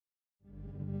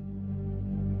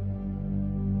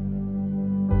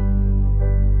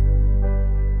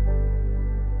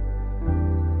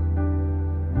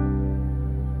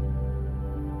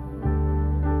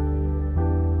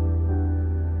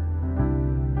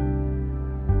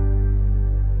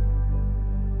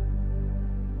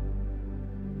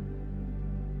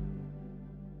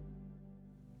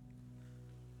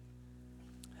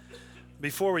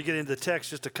Before we get into the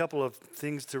text, just a couple of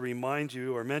things to remind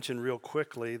you or mention real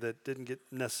quickly that didn't get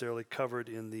necessarily covered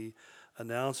in the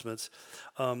announcements.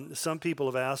 Some people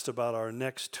have asked about our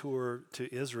next tour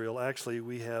to Israel. Actually,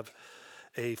 we have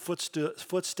a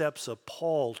Footsteps of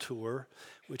Paul tour,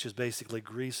 which is basically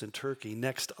Greece and Turkey,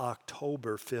 next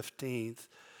October 15th.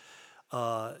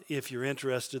 If you're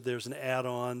interested, there's an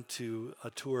add-on to a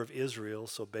tour of Israel,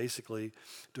 so basically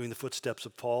doing the footsteps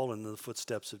of Paul and the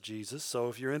footsteps of Jesus. So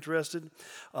if you're interested,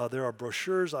 there are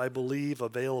brochures, I believe,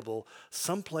 available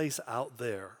someplace out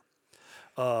there.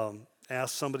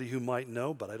 Ask somebody who might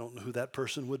know, but I don't know who that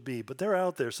person would be. But they're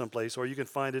out there someplace, or you can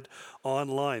find it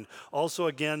online. Also,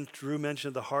 again, Drew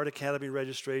mentioned the Heart Academy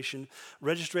registration.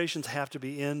 Registrations have to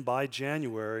be in by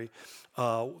January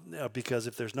because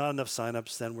if there's not enough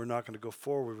signups, then we're not going to go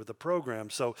forward with the program.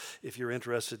 So if you're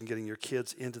interested in getting your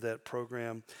kids into that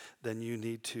program, then you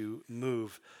need to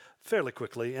move fairly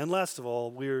quickly. And last of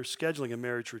all, we're scheduling a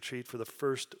marriage retreat for the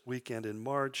first weekend in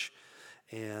March.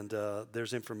 And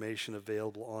there's information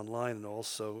available online and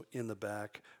also in the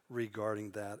back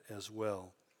regarding that as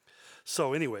well.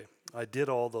 So anyway, I did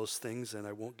all those things and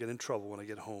I won't get in trouble when I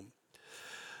get home.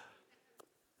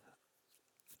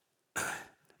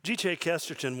 G.J.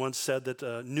 Chesterton once said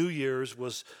that New Year's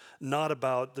was not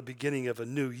about the beginning of a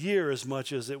new year as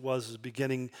much as it was the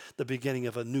beginning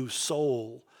of a new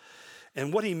soul.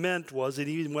 And what he meant was, and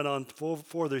he even went on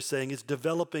further saying, it's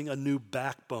developing a new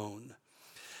backbone.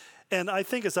 And I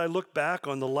think as I look back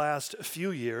on the last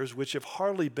few years, which have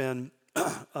hardly been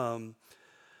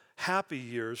happy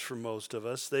years for most of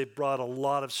us, they've brought a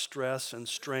lot of stress and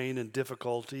strain and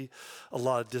difficulty, a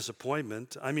lot of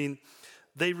disappointment. I mean,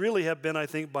 they really have been, I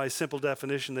think, by simple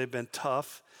definition, they've been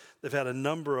tough. They've had a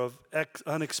number of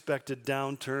unexpected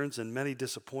downturns and many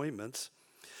disappointments.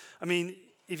 I mean,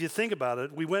 if you think about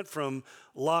it, we went from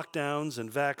lockdowns and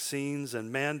vaccines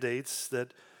and mandates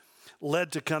that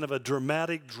led to kind of a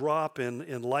dramatic drop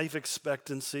in life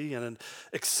expectancy and an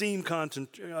extreme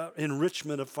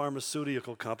enrichment of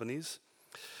pharmaceutical companies.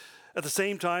 At the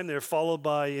same time, they're followed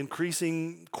by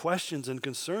increasing questions and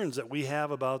concerns that we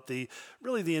have about the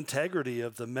integrity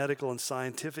of the medical and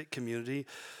scientific community.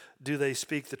 Do they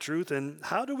speak the truth? And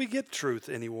how do we get truth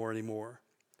anymore?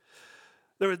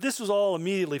 This was all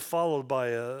immediately followed by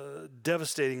a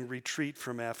devastating retreat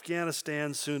from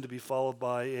Afghanistan, soon to be followed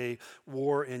by a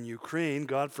war in Ukraine.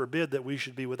 God forbid that we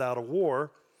should be without a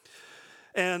war.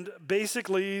 And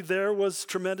basically, there was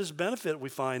tremendous benefit, we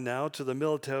find now, to the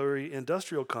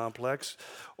military-industrial complex.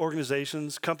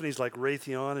 Organizations, companies like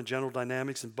Raytheon and General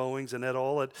Dynamics and Boeing and et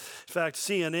al. In fact,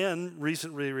 CNN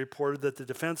recently reported that the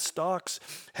defense stocks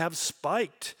have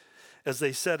spiked. As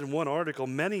they said in one article,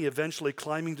 many eventually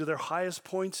climbing to their highest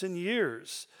points in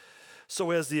years. So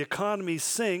as the economy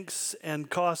sinks and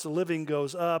cost of living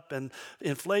goes up and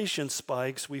inflation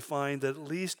spikes, we find that at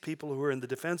least people who are in the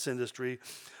defense industry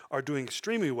are doing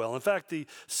extremely well. In fact, the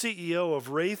CEO of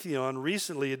Raytheon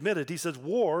recently admitted, he says,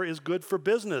 war is good for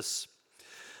business.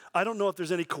 I don't know if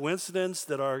there's any coincidence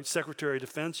that our Secretary of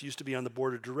Defense used to be on the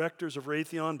board of directors of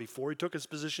Raytheon before he took his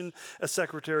position as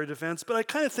Secretary of Defense, but I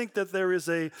kind of think that there is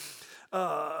a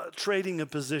trading of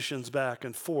positions back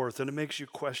and forth, and it makes you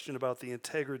question about the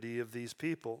integrity of these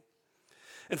people.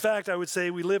 In fact, I would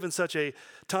say we live in such a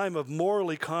time of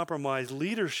morally compromised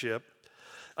leadership.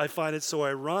 I find it so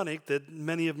ironic that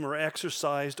many of them are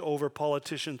exercised over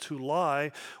politicians who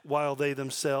lie while they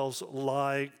themselves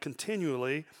lie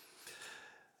continually.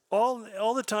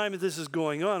 All the time that this is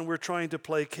going on, we're trying to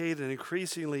placate an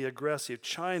increasingly aggressive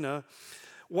China,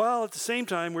 while at the same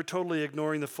time we're totally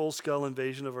ignoring the full-scale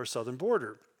invasion of our southern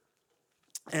border.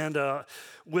 And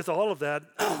with all of that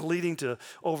leading to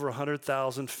over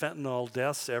 100,000 fentanyl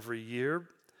deaths every year,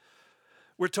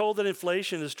 we're told that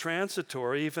inflation is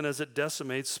transitory, even as it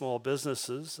decimates small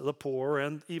businesses, the poor,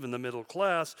 and even the middle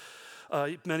class.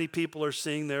 Many people are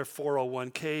seeing their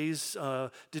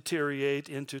 401ks deteriorate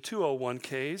into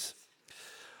 201ks.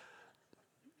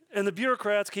 And the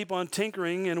bureaucrats keep on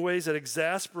tinkering in ways that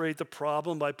exasperate the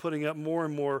problem by putting up more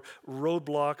and more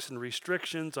roadblocks and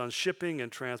restrictions on shipping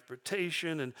and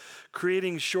transportation and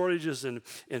creating shortages in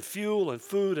fuel and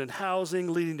food and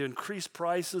housing, leading to increased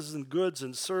prices in goods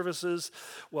and services,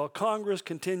 while Congress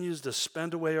continues to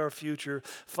spend away our future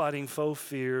fighting faux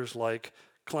fears like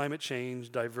climate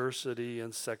change, diversity,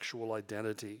 and sexual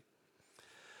identity.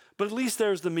 But at least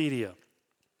there's the media,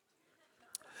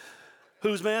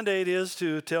 whose mandate is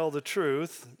to tell the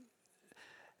truth.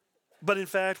 But in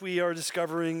fact, we are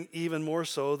discovering even more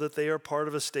so that they are part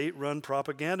of a state-run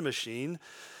propaganda machine,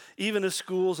 even as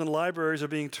schools and libraries are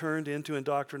being turned into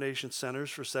indoctrination centers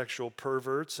for sexual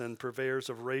perverts and purveyors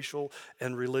of racial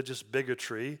and religious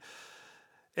bigotry.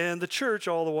 And the church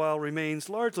all the while remains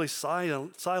largely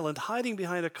silent, hiding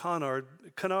behind a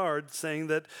canard saying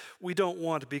that we don't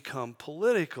want to become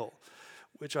political,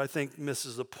 which I think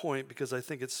misses the point because I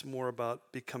think it's more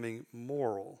about becoming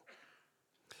moral.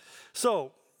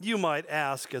 So you might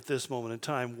ask at this moment in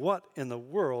time, what in the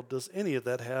world does any of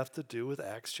that have to do with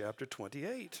Acts chapter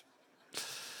 28?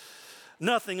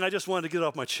 Nothing, I just wanted to get it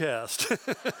off my chest.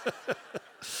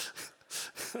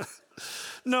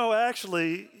 No,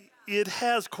 actually, it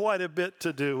has quite a bit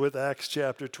to do with Acts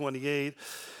chapter 28.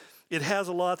 It has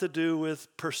a lot to do with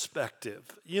perspective.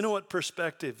 You know what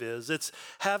perspective is? It's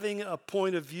having a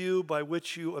point of view by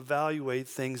which you evaluate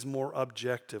things more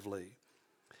objectively.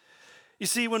 You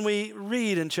see, when we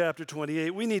read in chapter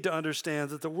 28, we need to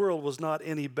understand that the world was not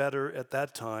any better at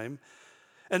that time,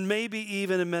 and maybe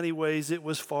even in many ways it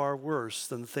was far worse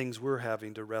than the things we're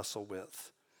having to wrestle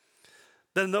with.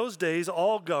 That in those days,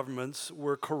 all governments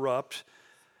were corrupt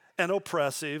and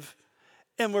oppressive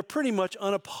and were pretty much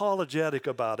unapologetic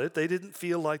about it. They didn't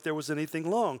feel like there was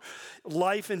anything wrong.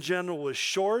 Life in general was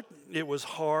short, it was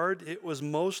hard, it was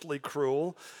mostly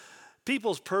cruel.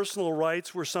 People's personal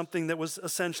rights were something that was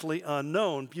essentially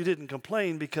unknown. You didn't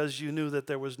complain because you knew that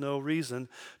there was no reason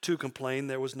to complain.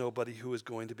 There was nobody who was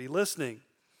going to be listening.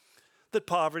 That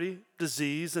poverty,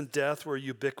 disease, and death were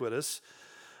ubiquitous.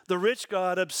 The rich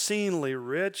got obscenely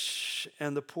rich,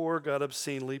 and the poor got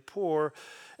obscenely poor.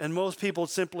 And most people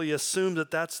simply assumed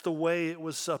that that's the way it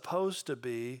was supposed to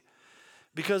be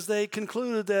because they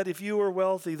concluded that if you were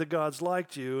wealthy, the gods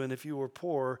liked you, and if you were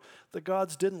poor, the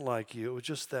gods didn't like you. It was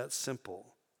just that simple.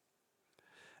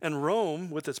 And Rome,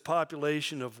 with its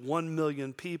population of 1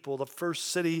 million people, the first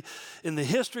city in the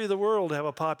history of the world to have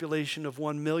a population of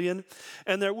 1 million.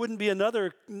 And there wouldn't be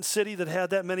another city that had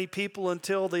that many people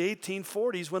until the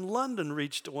 1840s when London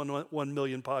reached 1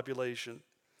 million population.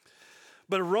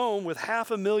 But Rome, with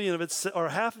half of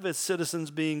its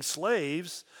citizens being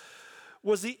slaves,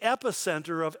 was the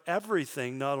epicenter of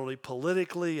everything, not only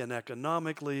politically and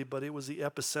economically, but it was the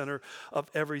epicenter of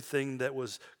everything that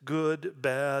was good,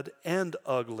 bad, and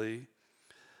ugly.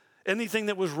 Anything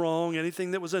that was wrong,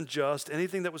 anything that was unjust,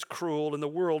 anything that was cruel in the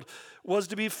world was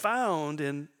to be found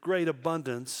in great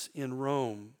abundance in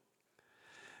Rome,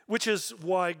 which is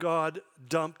why God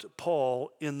dumped Paul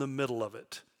in the middle of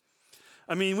it.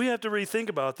 I mean, we have to rethink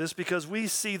about this because we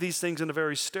see these things in a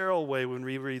very sterile way when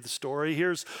we read the story.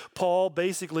 Here's Paul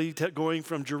basically going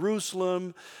from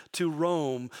Jerusalem to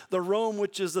Rome, the Rome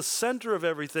which is the center of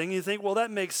everything. You think, well,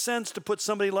 that makes sense to put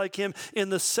somebody like him in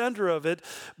the center of it,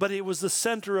 but it was the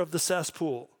center of the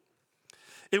cesspool.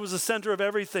 It was the center of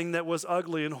everything that was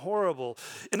ugly and horrible.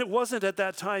 And it wasn't at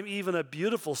that time even a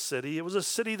beautiful city. It was a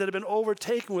city that had been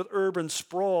overtaken with urban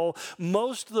sprawl.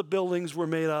 Most of the buildings were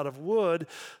made out of wood,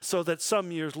 so that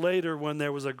some years later, when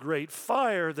there was a great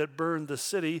fire that burned the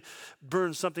city,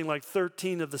 burned something like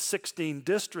 13 of the 16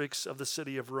 districts of the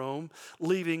city of Rome,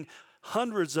 leaving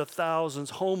hundreds of thousands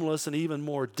homeless and even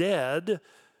more dead.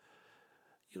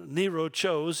 Nero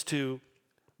chose to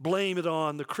blame it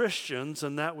on the Christians,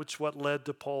 and that was what led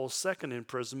to Paul's second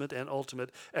imprisonment and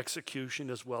ultimate execution,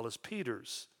 as well as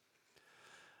Peter's.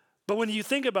 But when you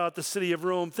think about the city of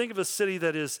Rome, think of a city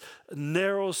that is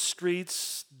narrow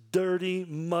streets, dirty,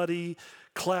 muddy,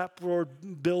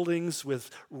 clapboard buildings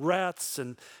with rats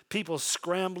and people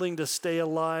scrambling to stay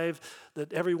alive,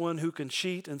 that everyone who can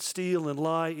cheat and steal and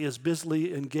lie is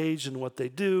busily engaged in what they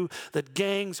do, that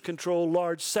gangs control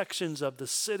large sections of the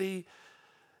city.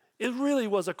 It really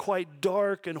was a quite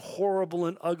dark and horrible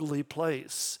and ugly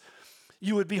place.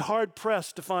 You would be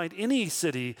hard-pressed to find any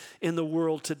city in the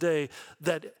world today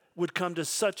that would come to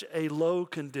such a low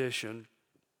condition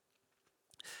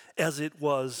as it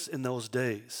was in those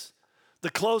days.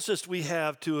 The closest we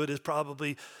have to it is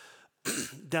probably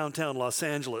downtown Los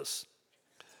Angeles,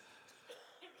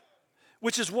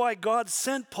 which is why God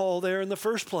sent Paul there in the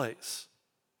first place.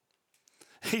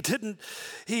 He didn't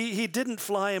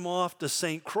fly him off to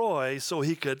St. Croix so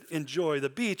he could enjoy the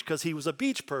beach because he was a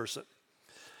beach person.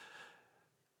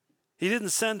 He didn't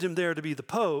send him there to be the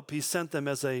Pope. He sent them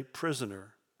as a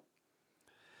prisoner.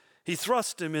 He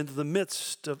thrust him into the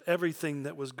midst of everything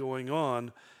that was going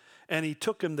on, and he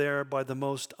took him there by the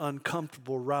most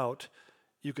uncomfortable route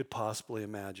you could possibly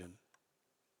imagine.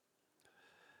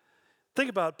 Think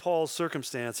about Paul's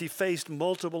circumstance. He faced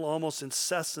multiple, almost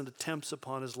incessant attempts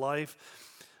upon his life,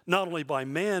 not only by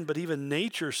man, but even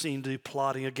nature seemed to be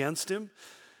plotting against him.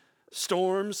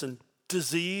 Storms and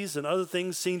disease and other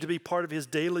things seemed to be part of his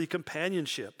daily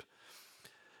companionship.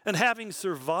 And having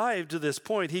survived to this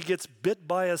point, he gets bit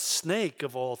by a snake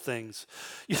of all things.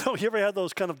 You ever had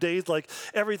those kind of days like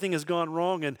everything has gone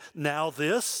wrong and now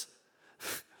this?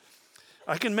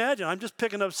 I can imagine, I'm just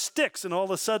picking up sticks and all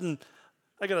of a sudden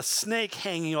I got a snake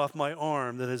hanging off my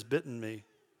arm that has bitten me.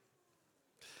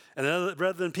 And then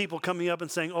rather than people coming up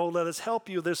and saying, oh, let us help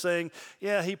you, they're saying,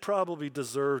 yeah, he probably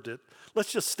deserved it.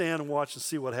 Let's just stand and watch and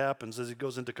see what happens as he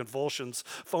goes into convulsions,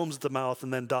 foams at the mouth,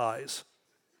 and then dies.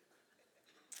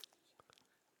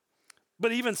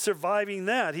 But even surviving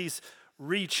that, he's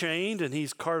rechained and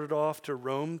he's carted off to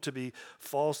Rome to be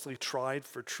falsely tried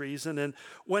for treason. And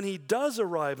when he does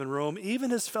arrive in Rome,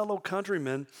 even his fellow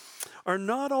countrymen are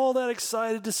not all that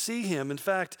excited to see him. In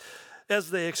fact, as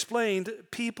they explained,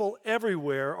 people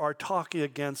everywhere are talking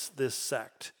against this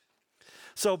sect.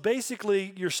 So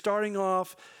basically, you're starting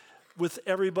off with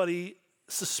everybody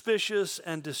suspicious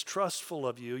and distrustful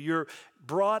of you. You're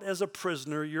brought as a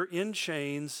prisoner. You're in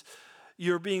chains.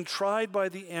 You're being tried by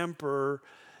the emperor.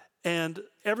 And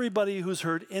everybody who's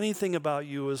heard anything about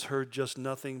you has heard just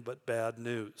nothing but bad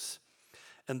news.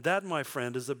 And that, my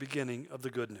friend, is the beginning of the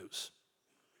good news.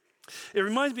 It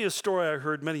reminds me of a story I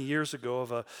heard many years ago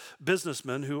of a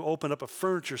businessman who opened up a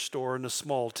furniture store in a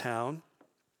small town.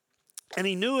 And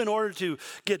he knew in order to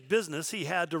get business, he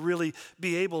had to really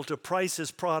be able to price his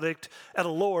product at a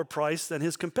lower price than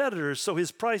his competitors. So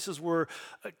his prices were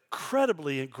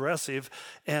incredibly aggressive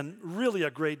and really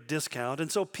a great discount. And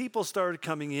so people started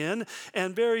coming in,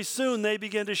 and very soon they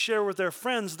began to share with their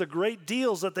friends the great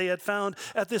deals that they had found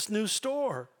at this new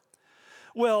store.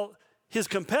 Well, his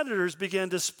competitors began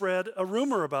to spread a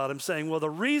rumor about him saying, well, the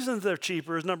reason they're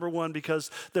cheaper is, number one,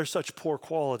 because they're such poor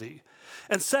quality.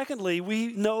 And secondly,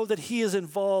 we know that he is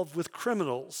involved with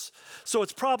criminals. So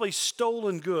it's probably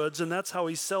stolen goods, and that's how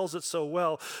he sells it so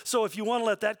well. So if you want to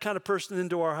let that kind of person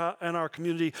into our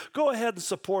community, go ahead and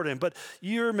support him. But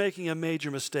you're making a major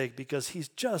mistake because he's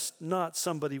just not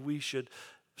somebody we should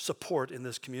support in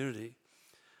this community.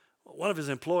 One of his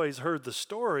employees heard the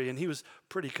story, and he was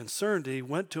pretty concerned. He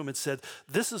went to him and said,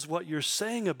 this is what you're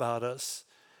saying about us.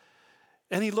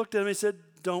 And he looked at him and said,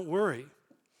 don't worry.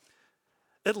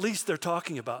 At least they're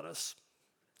talking about us.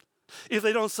 If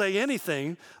they don't say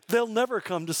anything, they'll never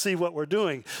come to see what we're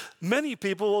doing. Many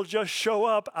people will just show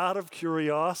up out of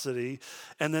curiosity,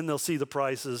 and then they'll see the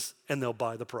prices, and they'll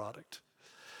buy the product.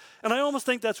 And I almost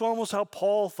think that's almost how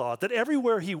Paul thought, that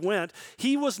everywhere he went,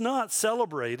 he was not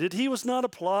celebrated, he was not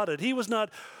applauded,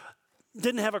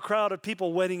 didn't have a crowd of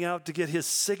people waiting out to get his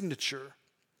signature.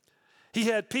 He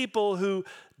had people who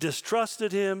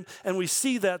distrusted him, and we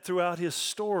see that throughout his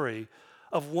story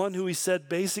of one who he said,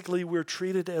 basically, we're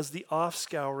treated as the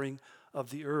offscouring of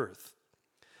the earth.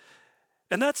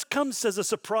 And that comes as a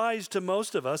surprise to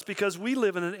most of us because we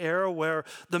live in an era where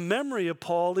the memory of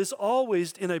Paul is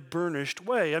always in a burnished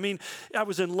way. I mean, I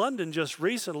was in London just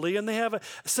recently, and they have a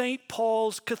St.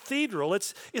 Paul's Cathedral.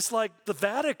 It's like the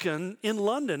Vatican in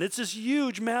London. It's this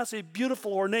huge, massive,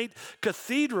 beautiful, ornate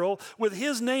cathedral with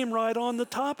his name right on the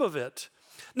top of it.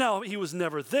 Now, he was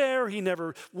never there. He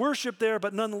never worshiped there,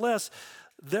 but nonetheless,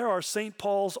 there are St.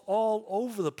 Paul's all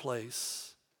over the place.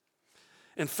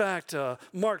 In fact,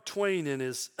 Mark Twain, in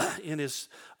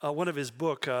one of his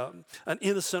book, An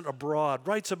Innocent Abroad,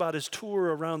 writes about his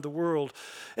tour around the world.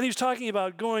 And he was talking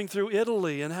about going through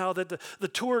Italy and how that the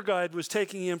tour guide was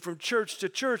taking him from church to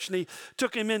church. And he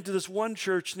took him into this one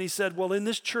church, and he said, well, in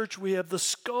this church we have the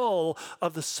skull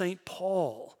of the St.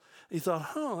 Paul. He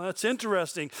thought, that's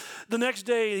interesting. The next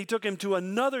day, he took him to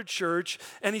another church,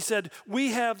 and he said,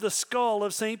 we have the skull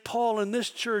of St. Paul in this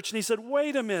church. And he said,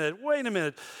 wait a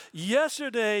minute.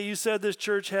 Yesterday, you said this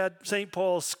church had St.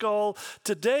 Paul's skull.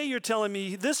 Today, you're telling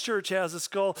me this church has a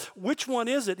skull. Which one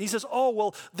is it? And he says,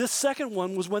 this second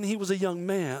one was when he was a young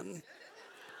man.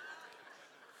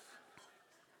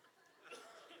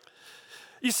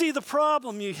 You see, the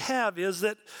problem you have is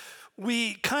that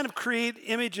we kind of create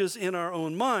images in our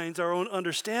own minds, our own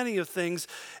understanding of things,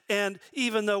 and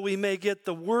even though we may get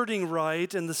the wording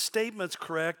right and the statements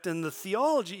correct and the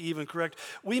theology even correct,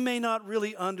 we may not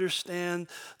really understand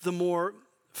the more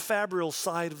fabrile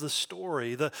side of the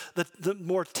story, the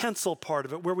more tensile part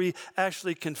of it, where we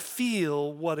actually can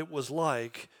feel what it was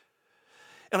like.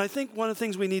 And I think one of the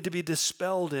things we need to be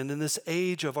dispelled in this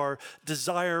age of our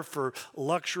desire for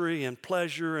luxury and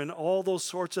pleasure and all those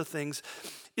sorts of things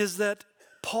is that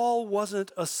Paul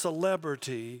wasn't a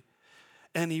celebrity,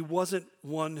 and he wasn't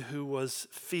one who was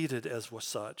feted as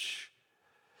such.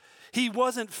 He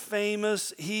wasn't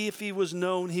famous. If he was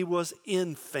known, he was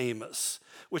infamous,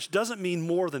 which doesn't mean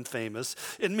more than famous.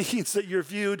 It means that you're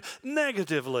viewed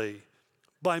negatively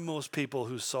by most people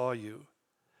who saw you.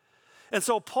 And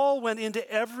so Paul went into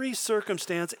every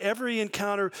circumstance, every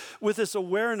encounter with this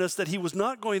awareness that he was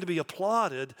not going to be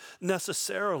applauded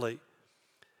necessarily,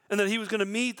 and that he was going to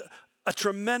meet a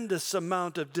tremendous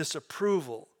amount of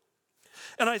disapproval.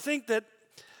 And I think that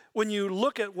when you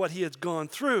look at what he has gone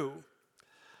through,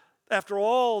 after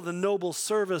all the noble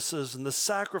services and the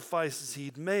sacrifices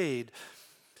he'd made,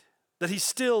 that he's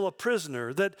still a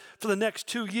prisoner, that for the next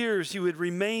 2 years he would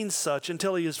remain such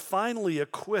until he is finally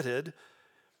acquitted.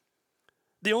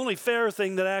 The only fair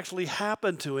thing that actually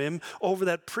happened to him over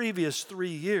that previous 3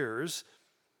 years,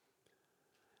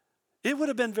 it would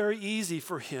have been very easy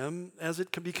for him, as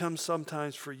it can become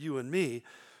sometimes for you and me,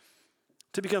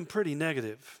 to become pretty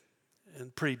negative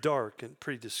and pretty dark and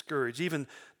pretty discouraged, even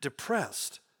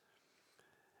depressed,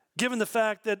 given the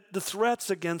fact that the threats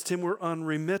against him were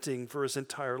unremitting for his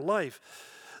entire life,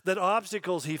 that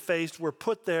obstacles he faced were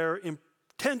put there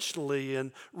intentionally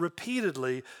and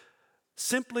repeatedly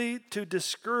simply to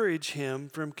discourage him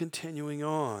from continuing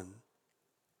on.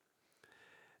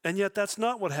 And yet that's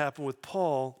not what happened with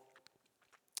Paul,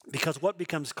 because what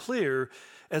becomes clear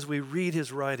as we read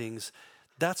his writings,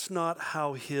 that's not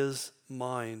how his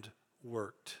mind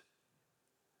worked.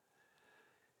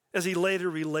 As he later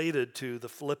related to the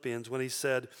Philippians when he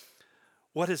said,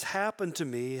 "What has happened to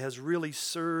me has really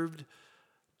served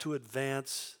to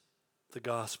advance the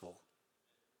gospel."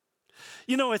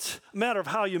 You know, it's a matter of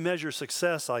how you measure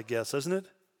success, I guess, isn't it?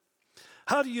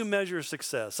 How do you measure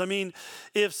success? I mean,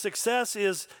 if success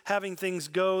is having things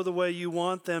go the way you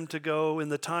want them to go in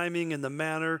the timing and the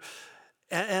manner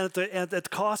and at the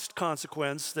cost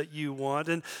consequence that you want,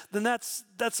 and then that's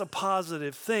a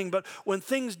positive thing. But when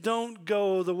things don't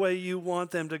go the way you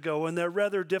want them to go and they're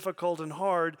rather difficult and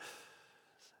hard,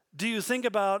 do you think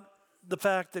about the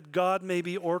fact that God may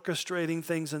be orchestrating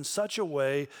things in such a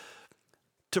way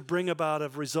to bring about a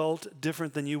result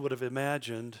different than you would have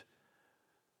imagined?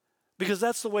 Because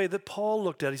that's the way that Paul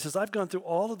looked at it. He says, I've gone through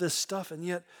all of this stuff, and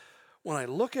yet when I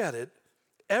look at it,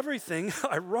 everything,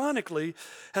 ironically,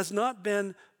 has not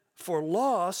been for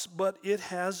loss, but it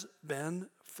has been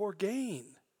for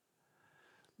gain.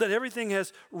 That everything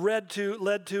has led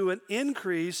to an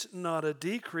increase, not a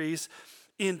decrease,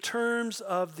 in terms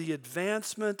of the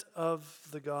advancement of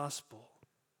the gospel.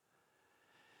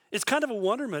 It's kind of a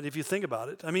wonderment if you think about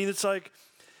it. I mean, it's like,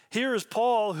 here is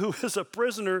Paul, who is a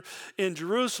prisoner in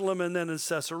Jerusalem and then in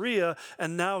Caesarea,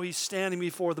 and now he's standing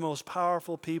before the most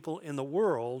powerful people in the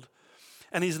world,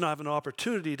 and he's going to have an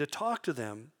opportunity to talk to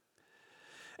them.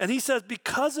 And he says,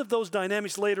 because of those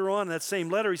dynamics later on in that same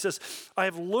letter, he says, I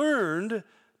have learned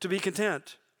to be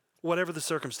content, whatever the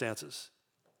circumstances.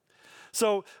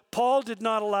 So Paul did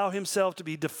not allow himself to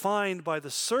be defined by the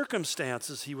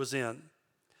circumstances he was in,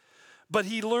 but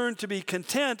he learned to be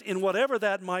content in whatever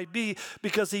that might be,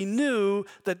 because he knew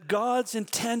that God's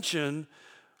intention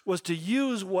was to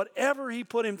use whatever he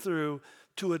put him through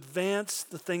to advance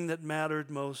the thing that mattered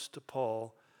most to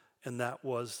Paul, and that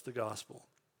was the gospel.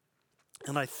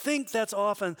 And I think that's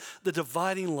often the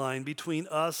dividing line between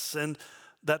us and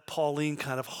that Pauline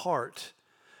kind of heart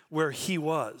where he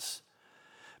was.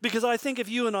 Because I think if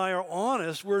you and I are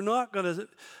honest, we're not going to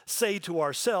say to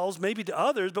ourselves, maybe to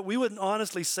others, but we wouldn't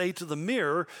honestly say to the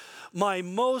mirror, my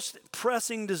most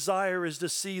pressing desire is to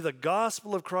see the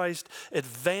gospel of Christ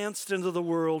advanced into the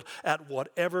world at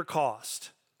whatever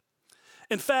cost.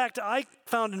 In fact, I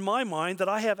found in my mind that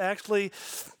I have actually,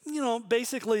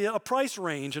 basically a price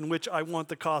range in which I want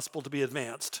the gospel to be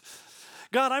advanced.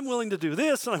 God, I'm willing to do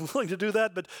this and I'm willing to do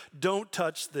that, but don't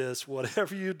touch this.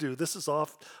 Whatever you do, this is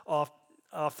off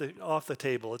the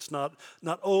table. It's not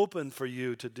open for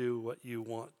you to do what you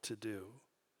want to do.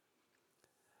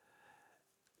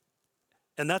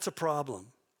 And that's a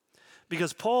problem,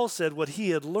 because Paul said what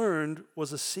he had learned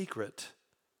was a secret.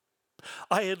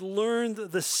 I had learned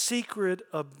the secret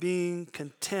of being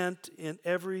content in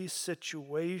every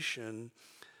situation,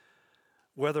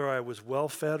 whether I was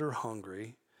well-fed or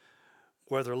hungry,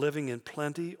 whether living in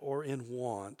plenty or in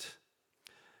want.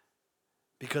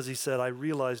 Because he said, I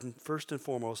realized first and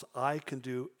foremost, I can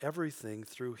do everything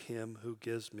through him who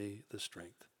gives me the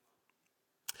strength.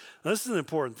 Now, this is an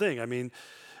important thing. I mean,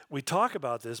 we talk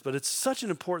about this, but it's such an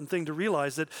important thing to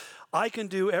realize that I can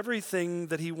do everything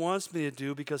that he wants me to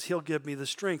do because he'll give me the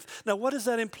strength. Now, what does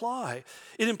that imply?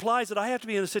 It implies that I have to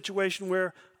be in a situation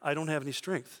where I don't have any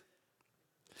strength.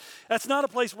 That's not a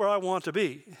place where I want to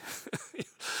be.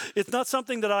 It's not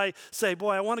something that I say,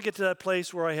 boy, I want to get to that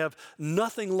place where I have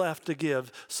nothing left to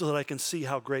give so that I can see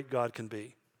how great God can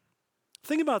be.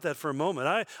 Think about that for a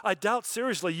moment. I doubt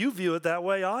seriously you view it that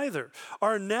way either.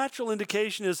 Our natural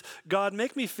indication is, God,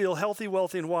 make me feel healthy,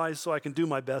 wealthy, and wise so I can do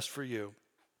my best for you.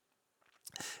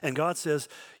 And God says,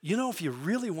 if you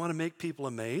really want to make people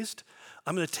amazed,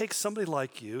 I'm going to take somebody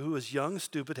like you who is young,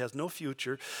 stupid, has no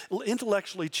future,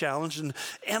 intellectually challenged, and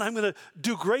I'm going to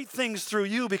do great things through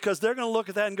you, because they're going to look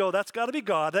at that and go, that's got to be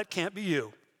God, that can't be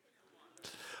you.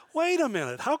 Wait a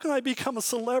minute, how can I become a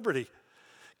celebrity?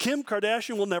 Kim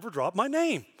Kardashian will never drop my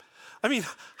name. I mean,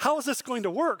 how is this going to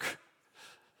work?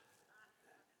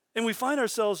 And we find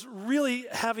ourselves really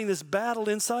having this battle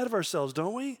inside of ourselves,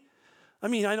 don't we? I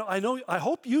mean, I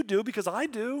hope you do, because I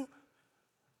do.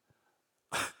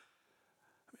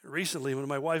 Recently, when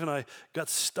my wife and I got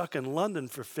stuck in London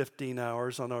for 15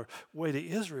 hours on our way to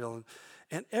Israel,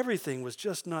 and everything was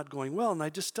just not going well. And I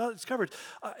just discovered,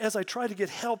 as I tried to get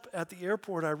help at the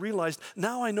airport, I realized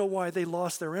now I know why they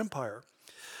lost their empire.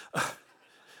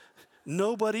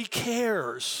 Nobody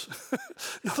cares.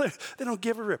 No, they don't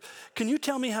give a rip. Can you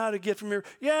tell me how to get from here?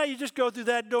 Yeah, you just go through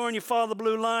that door and you follow the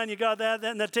blue line. You got that,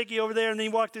 and they'll take you over there, and then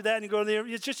you walk through that and you go there.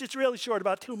 It's really short,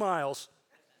 about 2 miles.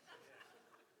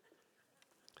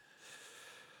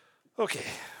 Okay.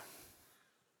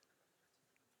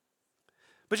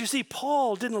 But you see,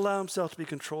 Paul didn't allow himself to be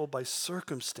controlled by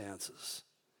circumstances.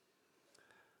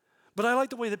 But I like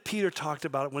the way that Peter talked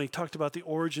about it when he talked about the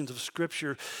origins of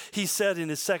Scripture. He said in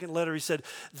his second letter, he said,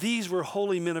 these were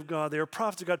holy men of God. They were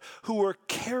prophets of God who were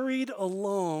carried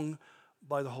along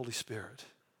by the Holy Spirit.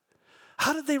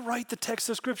 How did they write the text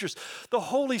of Scriptures? The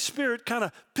Holy Spirit kind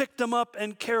of picked them up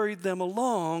and carried them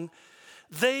along.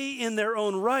 They, in their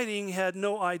own writing, had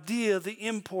no idea the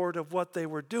import of what they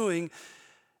were doing,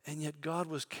 and yet God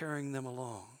was carrying them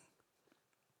along.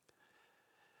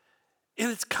 And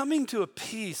it's coming to a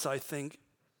peace, I think,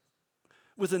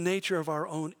 with the nature of our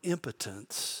own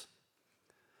impotence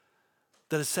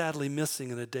that is sadly missing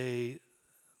in a day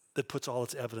that puts all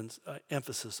its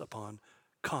emphasis upon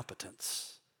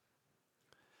competence.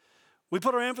 We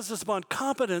put our emphasis upon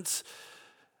competence,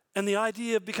 and the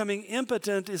idea of becoming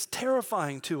impotent is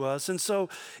terrifying to us. And so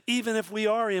even if we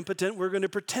are impotent, we're going to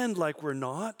pretend like we're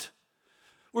not.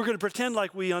 We're going to pretend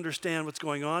like we understand what's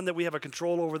going on, that we have a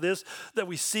control over this, that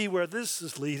we see where this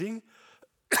is leading.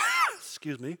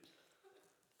 Excuse me.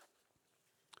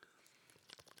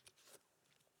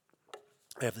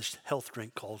 I have this health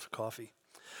drink called coffee.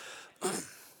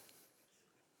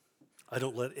 I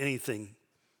don't let anything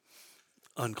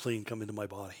unclean come into my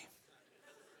body.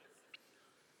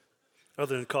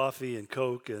 Other than coffee and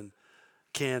Coke and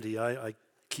candy, I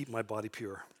keep my body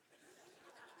pure.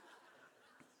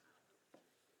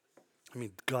 I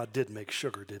mean, God did make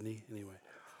sugar, didn't he? Anyway.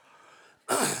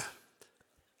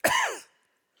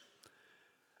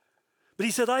 But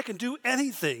he said, I can do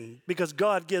anything because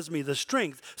God gives me the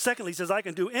strength. Secondly, he says, I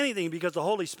can do anything because the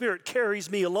Holy Spirit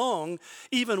carries me along.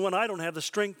 Even when I don't have the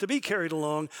strength to be carried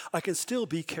along, I can still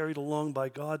be carried along by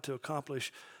God to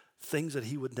accomplish things that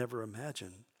he would never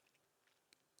imagine.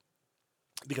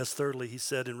 Because thirdly, he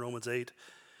said in Romans 8,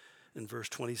 in verse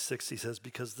 26, he says,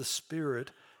 because the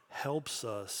Spirit helps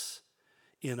us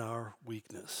in our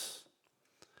weakness.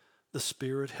 The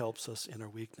Spirit helps us in our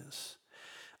weakness.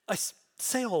 I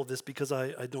say all of this because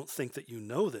I don't think that you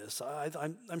know this.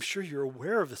 I'm sure you're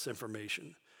aware of this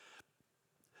information.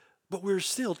 But we're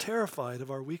still terrified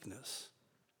of our weakness.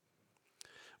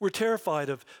 We're terrified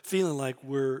of feeling like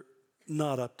we're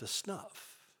not up to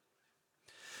snuff.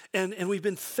 And we've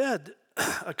been fed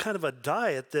a kind of a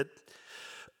diet that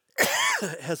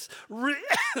has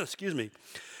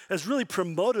has really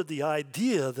promoted the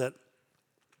idea that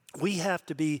we have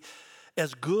to be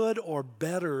as good or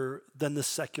better than the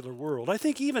secular world. I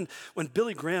think even when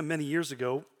Billy Graham many years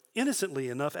ago, innocently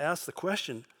enough, asked the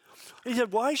question, he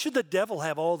said, why should the devil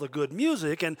have all the good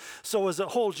music? And so as a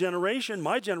whole generation,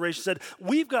 my generation said,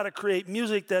 we've got to create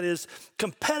music that is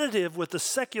competitive with the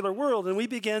secular world. And we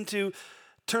began to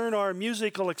turn our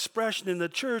musical expression in the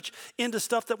church into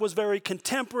stuff that was very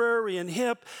contemporary and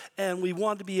hip, and we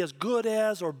wanted to be as good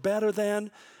as or better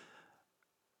than.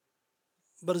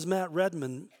 But as Matt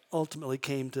Redman ultimately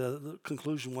came to the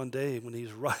conclusion one day when he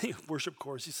was writing a worship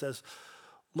course, he says,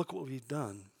 look what we've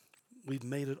done. We've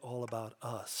made it all about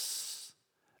us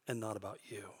and not about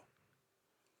you.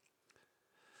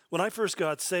 When I first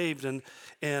got saved and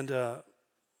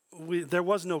there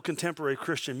was no contemporary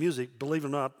Christian music, believe it or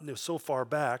not, it was so far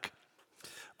back.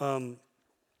 We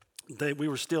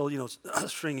were still,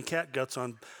 stringing cat guts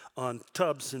on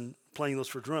tubs and playing those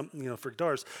for for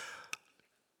guitars.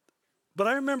 But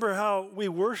I remember how we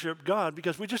worshiped God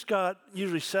because we just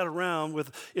usually sat around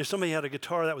with, if somebody had a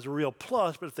guitar, that was a real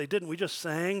plus, but if they didn't, we just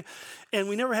sang. And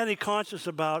we never had any conscience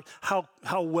about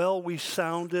how well we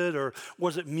sounded or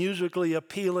was it musically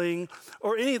appealing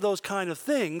or any of those kind of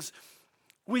things.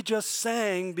 We just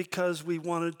sang because we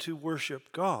wanted to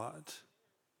worship God.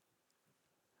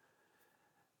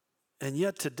 And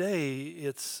yet today,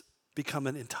 it's become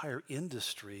an entire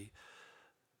industry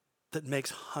that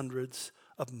makes hundreds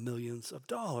of millions of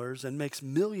dollars and makes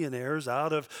millionaires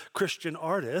out of Christian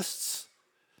artists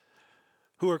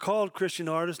who are called Christian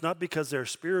artists not because they're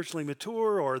spiritually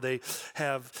mature or they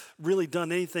have really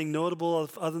done anything notable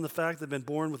other than the fact they've been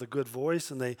born with a good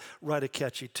voice and they write a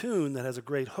catchy tune that has a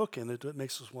great hook in it that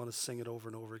makes us want to sing it over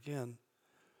and over again.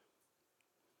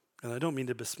 And I don't mean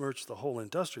to besmirch the whole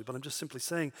industry, but I'm just simply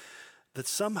saying that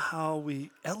somehow we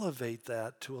elevate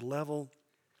that to a level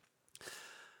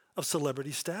of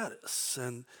celebrity status.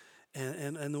 And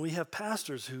we have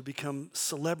pastors who become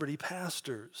celebrity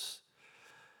pastors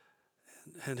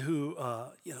and who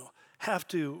have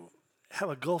to have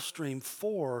a Gulfstream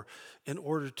 4 in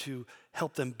order to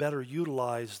help them better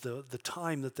utilize the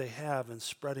time that they have in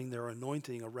spreading their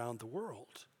anointing around the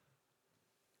world.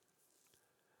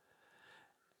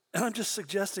 And I'm just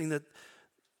suggesting that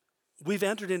we've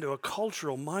entered into a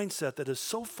cultural mindset that is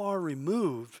so far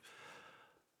removed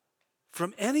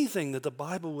from anything that the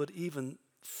Bible would even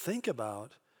think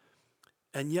about,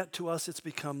 and yet to us it's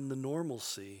become the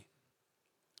normalcy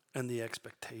and the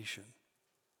expectation.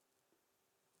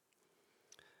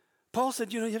 Paul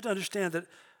said, you have to understand that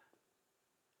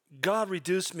God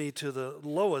reduced me to the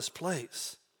lowest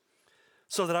place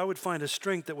so that I would find a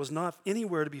strength that was not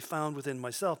anywhere to be found within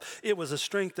myself. It was a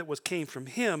strength that came from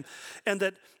him, and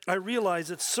that I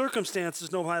realized that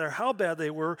circumstances, no matter how bad they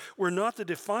were not the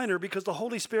definer, because the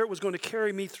Holy Spirit was going to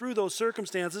carry me through those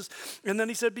circumstances. And then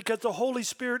he said, because the Holy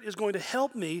Spirit is going to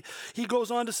help me, he goes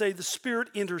on to say, the Spirit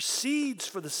intercedes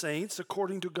for the saints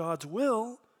according to God's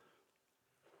will.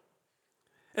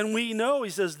 And we know, he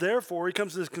says, therefore, he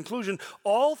comes to this conclusion,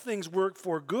 all things work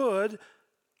for good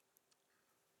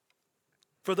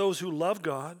for those who love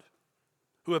God,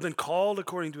 who have been called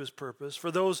according to his purpose,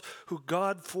 for those who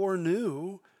God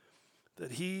foreknew,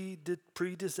 that he did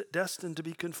predestined to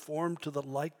be conformed to the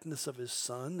likeness of his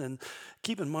Son. And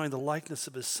keep in mind, the likeness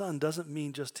of his Son doesn't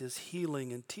mean just his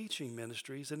healing and teaching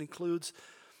ministries. It includes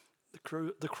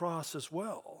the cross as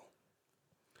well,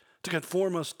 to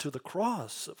conform us to the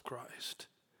cross of Christ.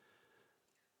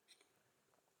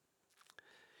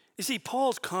 You see,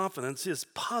 Paul's confidence, his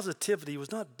positivity,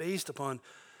 was not based upon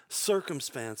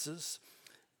circumstances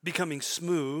becoming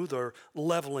smooth or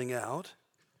leveling out.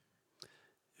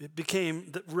 It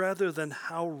became that rather than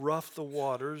how rough the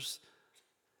waters,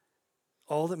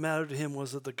 all that mattered to him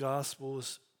was that the gospel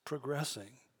was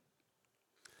progressing.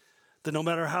 That no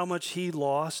matter how much he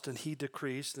lost and he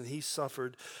decreased and he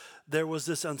suffered, there was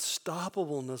this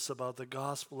unstoppableness about the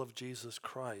gospel of Jesus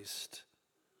Christ.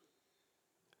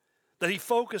 That he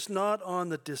focused not on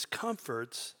the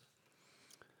discomforts,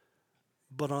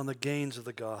 but on the gains of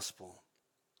the gospel.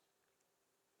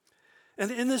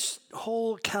 And in this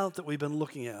whole account that we've been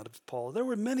looking at of Paul, there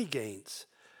were many gains.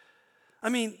 I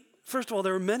mean, first of all,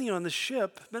 there were many on the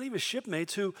ship, many of his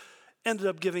shipmates who ended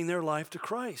up giving their life to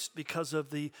Christ because of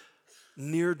the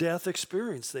near-death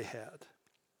experience they had.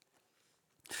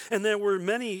 And there were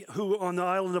many who on the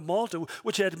island of Malta,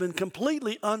 which had been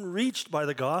completely unreached by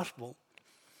the gospel,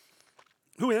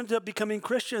 who ended up becoming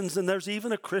Christians. And there's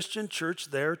even a Christian church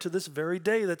there to this very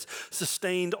day that's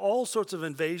sustained all sorts of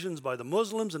invasions by the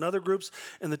Muslims and other groups,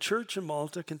 and the church in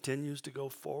Malta continues to go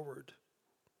forward.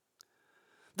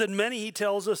 That many, he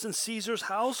tells us, in Caesar's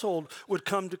household would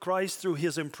come to Christ through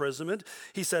his imprisonment.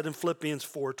 He said in Philippians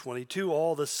 4:22,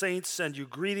 all the saints send you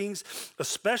greetings,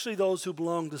 especially those who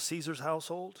belong to Caesar's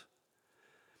household.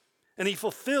 And he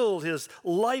fulfilled his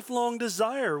lifelong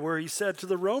desire where he said to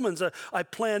the Romans, I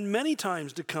planned many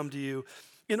times to come to you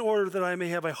in order that I may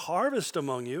have a harvest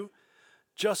among you,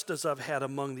 just as I've had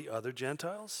among the other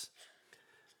Gentiles.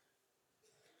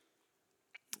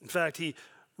 In fact, he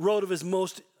wrote of his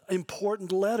most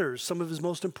important letters. Some of his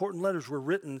most important letters were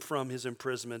written from his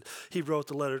imprisonment. He wrote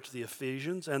the letter to the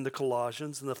Ephesians and the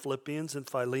Colossians and the Philippians and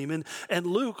Philemon. And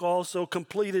Luke also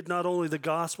completed not only the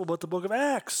gospel, but the book of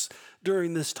Acts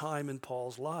during this time in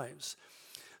Paul's lives.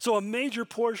 So a major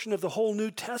portion of the whole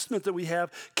New Testament that we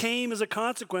have came as a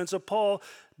consequence of Paul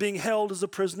being held as a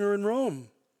prisoner in Rome.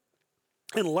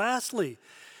 And lastly,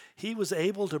 he was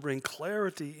able to bring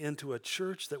clarity into a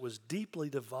church that was deeply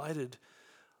divided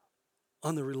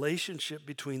on the relationship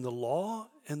between the law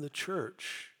and the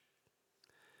church,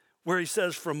 where he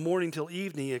says from morning till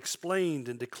evening he explained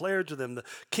and declared to them the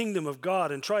kingdom of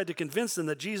God and tried to convince them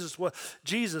that Jesus was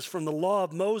Jesus from the law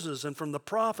of Moses and from the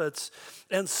prophets,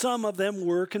 and some of them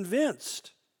were convinced.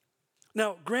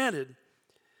 Now, granted,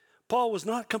 Paul was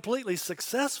not completely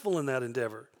successful in that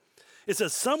endeavor. It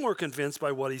says some were convinced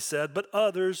by what he said, but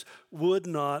others would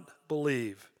not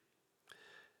believe.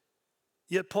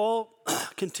 Yet Paul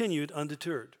continued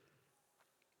undeterred.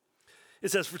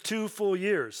 It says for 2 full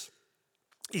years,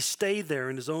 he stayed there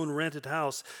in his own rented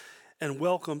house and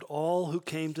welcomed all who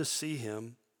came to see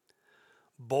him,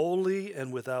 Boldly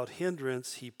and without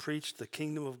hindrance, he preached the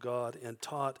kingdom of God and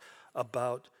taught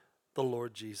about the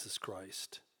Lord Jesus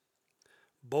Christ.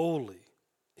 Boldly,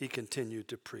 he continued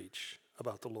to preach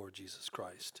about the Lord Jesus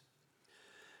Christ.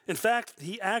 In fact,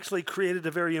 he actually created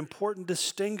a very important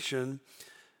distinction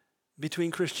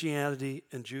between Christianity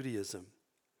and Judaism.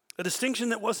 A distinction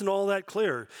that wasn't all that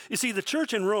clear. You see, the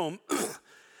church in Rome,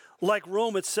 like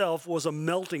Rome itself, was a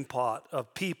melting pot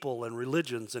of people and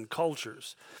religions and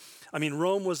cultures. I mean,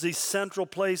 Rome was the central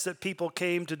place that people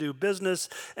came to do business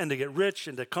and to get rich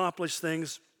and to accomplish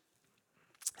things.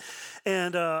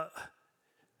 And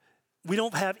we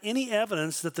don't have any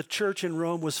evidence that the church in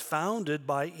Rome was founded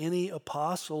by any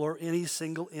apostle or any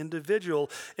single individual.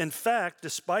 In fact,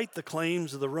 despite the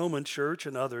claims of the Roman church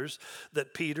and others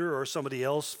that Peter or somebody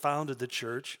else founded the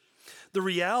church, the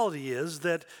reality is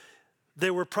that they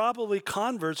were probably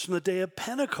converts from the day of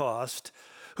Pentecost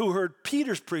who heard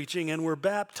Peter's preaching and were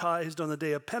baptized on the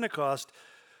day of Pentecost,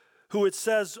 who it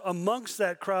says amongst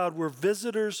that crowd were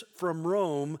visitors from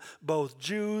Rome, both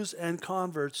Jews and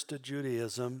converts to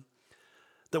Judaism,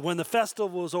 that when the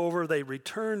festival was over, they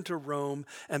returned to Rome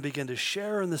and began to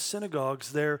share in the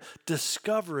synagogues their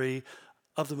discovery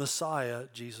of the Messiah,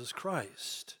 Jesus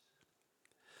Christ.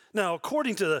 Now,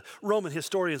 according to the Roman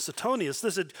historian Suetonius,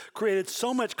 this had created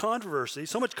so much controversy,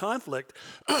 so much conflict,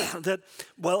 that,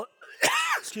 well,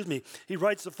 excuse me, he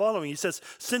writes the following. He says,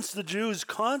 since the Jews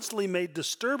constantly made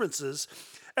disturbances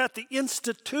at the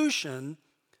institution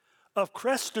of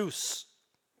Chrestus,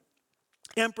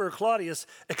 Emperor Claudius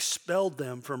expelled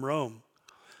them from Rome.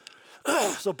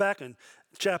 So back in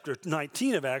chapter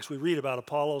 19 of Acts, we read about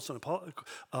Apollos and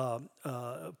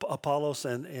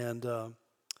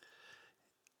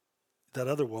that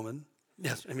other woman.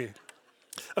 Yes, I mean,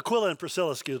 Aquila and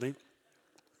Priscilla, excuse me.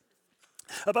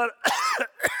 About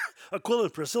Aquila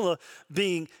and Priscilla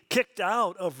being kicked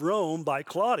out of Rome by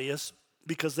Claudius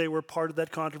because they were part of that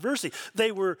controversy.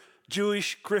 They were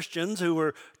Jewish Christians who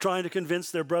were trying to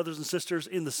convince their brothers and sisters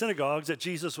in the synagogues that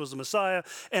Jesus was the Messiah,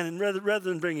 and rather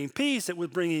than bringing peace, it was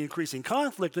bringing increasing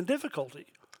conflict and difficulty.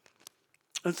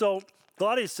 And so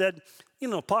Claudius said,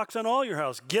 pox on all your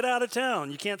house. Get out of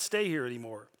town. You can't stay here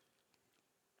anymore.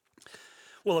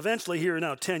 Well, eventually, here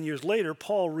now 10 years later,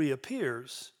 Paul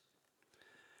reappears.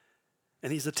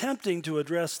 And he's attempting to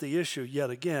address the issue yet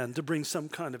again, to bring some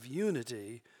kind of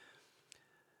unity.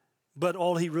 But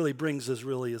all he really brings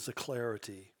is a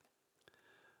clarity.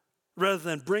 Rather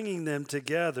than bringing them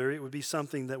together, it would be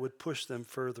something that would push them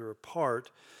further apart.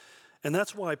 And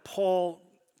that's why Paul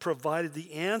provided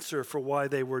the answer for why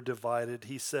they were divided.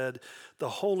 He said, the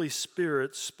Holy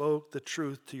Spirit spoke the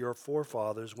truth to your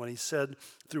forefathers when he said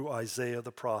through Isaiah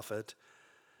the prophet,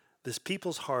 this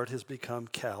people's heart has become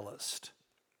calloused.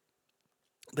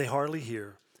 They hardly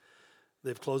hear.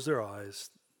 They've closed their eyes.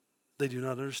 They do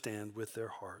not understand with their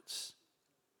hearts.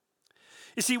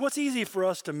 You see, what's easy for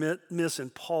us to miss in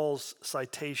Paul's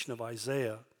citation of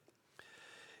Isaiah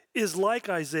is like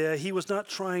Isaiah, he was not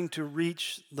trying to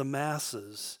reach the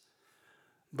masses,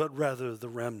 but rather the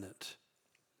remnant.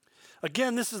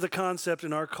 Again, this is the concept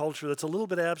in our culture that's a little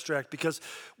bit abstract because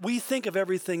we think of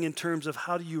everything in terms of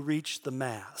how do you reach the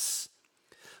mass.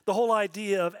 The whole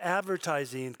idea of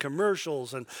advertising and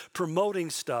commercials and promoting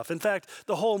stuff. In fact,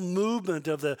 the whole movement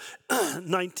of the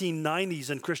 1990s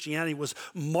in Christianity was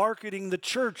marketing the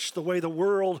church the way the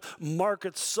world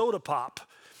markets soda pop.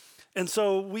 And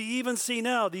so we even see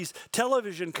now these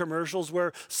television commercials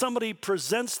where somebody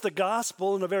presents the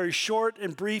gospel in a very short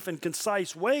and brief and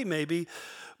concise way maybe,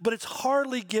 but it's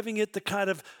hardly giving it the kind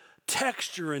of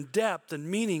texture and depth and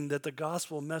meaning that the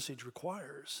gospel message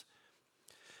requires.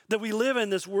 That we live in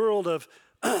this world of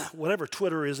whatever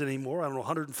Twitter is anymore, I don't know,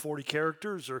 140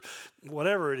 characters or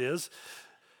whatever it is.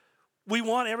 We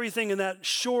want everything in that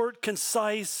short,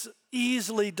 concise,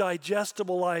 easily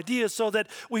digestible idea so that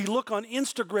we look on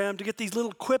Instagram to get these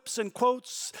little quips and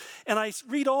quotes. And I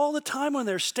read all the time when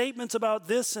there's statements about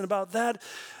this and about that,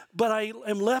 but I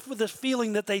am left with this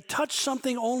feeling that they touch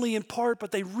something only in part,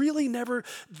 but they really never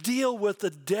deal with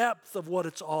the depth of what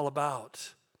it's all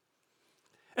about.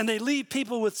 And they leave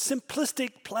people with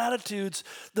simplistic platitudes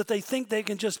that they think they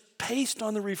can just paste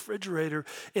on the refrigerator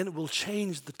and it will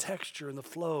change the texture and the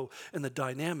flow and the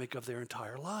dynamic of their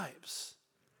entire lives.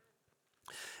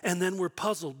 And then we're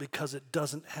puzzled because it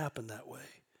doesn't happen that way.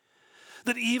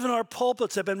 That even our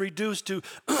pulpits have been reduced to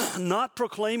not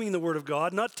proclaiming the Word of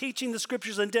God, not teaching the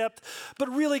Scriptures in depth, but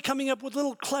really coming up with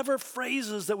little clever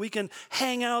phrases that we can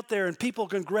hang out there and people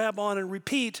can grab on and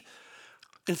repeat.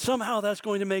 And somehow that's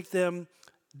going to make them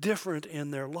different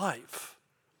in their life.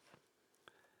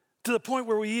 To the point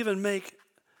where we even make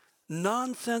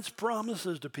nonsense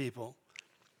promises to people.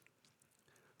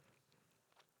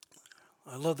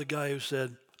 I love the guy who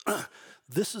said,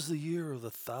 this is the year of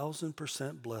the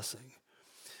 1,000% blessing.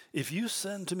 If you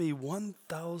send to me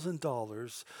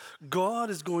 $1,000, God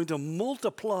is going to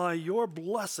multiply your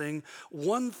blessing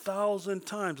 1,000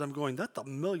 times. I'm going, that's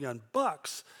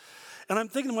 $1,000,000. And I'm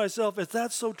thinking to myself, if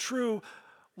that's so true,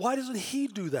 why doesn't he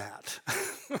do that?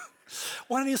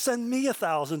 Why don't you send me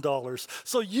 $1,000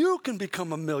 so you can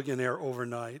become a millionaire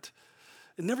overnight?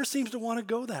 It never seems to want to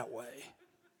go that way.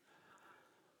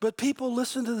 But people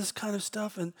listen to this kind of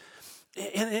stuff and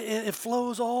it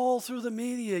flows all through the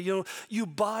media. You know, you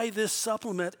buy this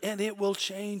supplement and it will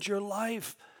change your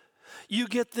life. You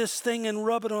get this thing and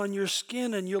rub it on your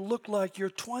skin and you look like you're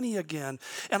 20 again.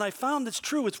 And I found it's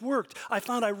true, it's worked. I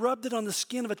found I rubbed it on the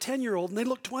skin of a 10-year-old and they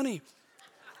look 20.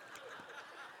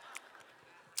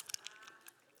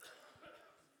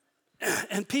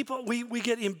 And people, we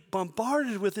get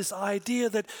bombarded with this idea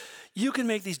that you can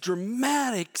make these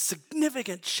dramatic,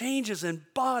 significant changes in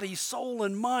body, soul,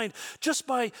 and mind just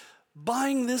by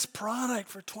buying this product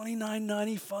for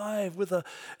 $29.95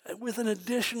 with an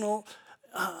additional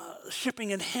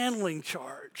shipping and handling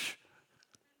charge.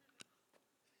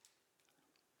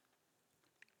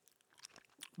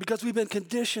 Because we've been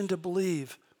conditioned to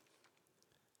believe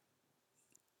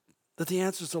that the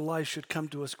answers to life should come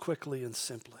to us quickly and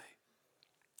simply.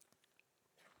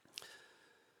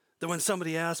 That when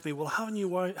somebody asks me, well, how'd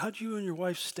you and your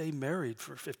wife stay married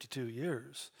for 52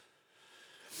 years?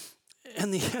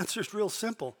 And the answer is real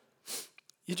simple.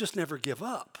 You just never give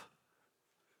up.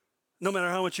 No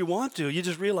matter how much you want to, you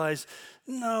just realize,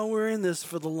 no, we're in this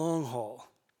for the long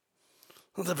haul.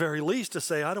 At the very least, to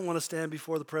say, I don't want to stand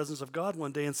before the presence of God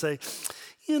one day and say,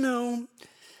 you know,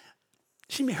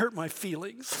 she may hurt my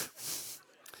feelings.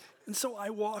 And so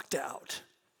I walked out.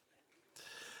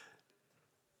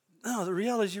 No, the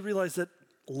reality is you realize that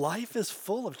life is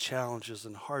full of challenges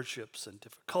and hardships and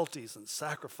difficulties and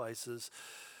sacrifices.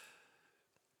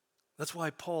 That's why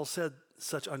Paul said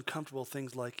such uncomfortable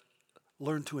things like,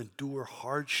 learn to endure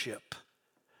hardship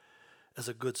as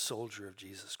a good soldier of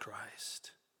Jesus Christ.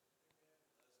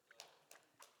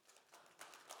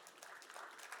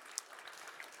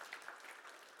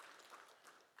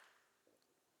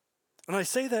 And I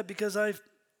say that because I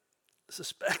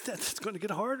suspect that it's going to get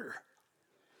harder.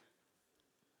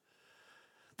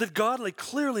 That God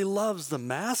clearly loves the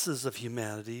masses of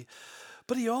humanity,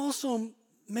 but he also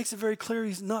makes it very clear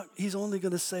he's only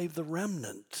going to save the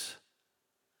remnant.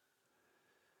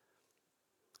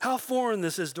 How foreign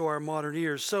this is to our modern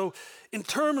ears, so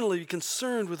interminably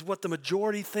concerned with what the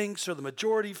majority thinks or the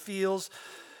majority feels,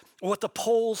 or what the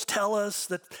polls tell us,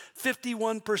 that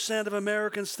 51% of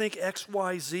Americans think X,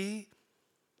 Y, Z.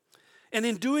 And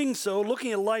in doing so,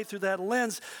 looking at life through that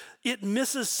lens, it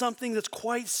misses something that's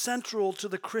quite central to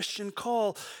the Christian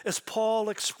call, as Paul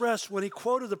expressed when he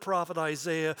quoted the prophet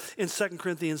Isaiah in 2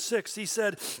 Corinthians 6. He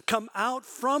said, come out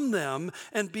from them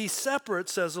and be separate,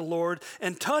 says the Lord,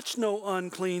 and touch no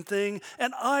unclean thing,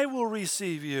 and I will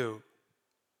receive you.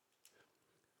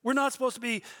 We're not supposed to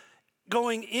be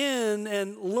going in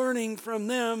and learning from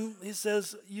them. He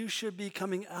says, you should be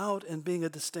coming out and being a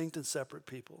distinct and separate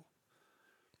people.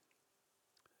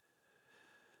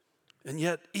 And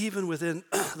yet, even within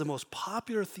the most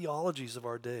popular theologies of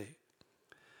our day,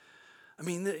 I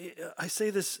mean, I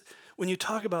say this, when you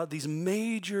talk about these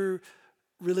major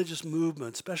religious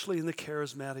movements, especially in the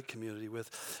charismatic community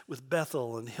with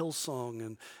Bethel and Hillsong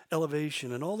and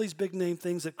Elevation and all these big name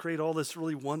things that create all this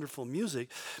really wonderful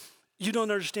music, you don't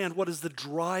understand what is the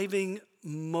driving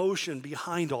motion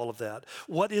behind all of that.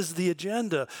 What is the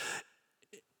agenda?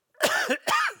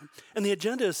 And the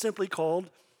agenda is simply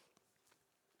called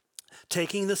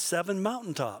taking the 7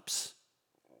 mountaintops.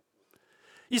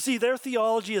 You see, their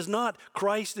theology is not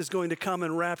Christ is going to come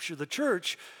and rapture the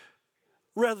church.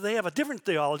 Rather, they have a different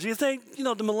theology.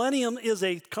 The millennium is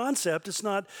a concept.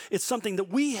 It's something that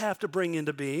we have to bring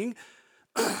into being.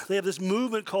 They have this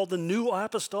movement called the New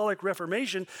Apostolic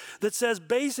Reformation that says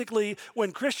basically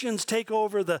when Christians take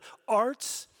over the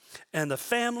arts and the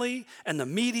family and the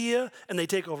media, and they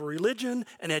take over religion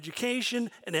and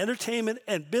education and entertainment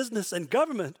and business and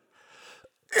government,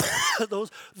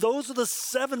 those are the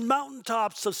 7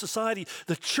 mountaintops of society.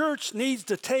 The church needs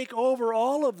to take over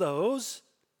all of those.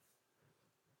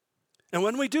 And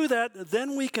when we do that,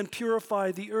 then we can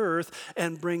purify the earth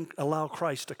and allow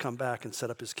Christ to come back and set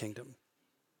up his kingdom.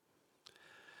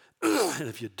 And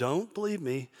if you don't believe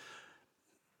me,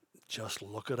 just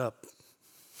look it up.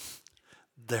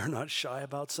 They're not shy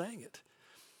about saying it.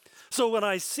 So when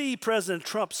I see President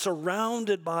Trump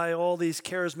surrounded by all these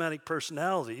charismatic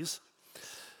personalities,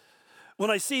 when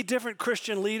I see different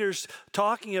Christian leaders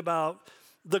talking about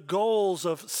the goals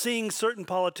of seeing certain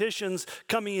politicians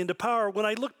coming into power, when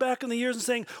I look back in the years and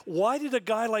saying, why did a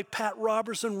guy like Pat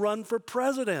Robertson run for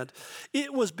president?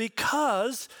 It was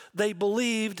because they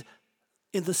believed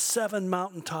in the 7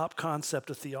 mountaintop concept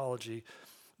of theology,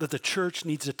 that the church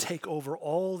needs to take over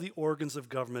all the organs of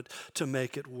government to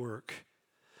make it work.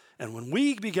 And when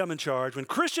we become in charge, when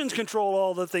Christians control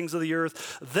all the things of the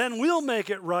earth, then we'll make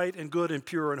it right and good and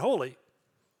pure and holy.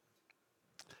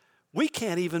 We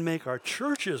can't even make our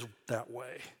churches that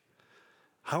way.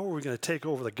 How are we going to take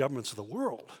over the governments of the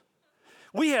world?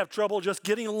 We have trouble just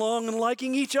getting along and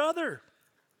liking each other.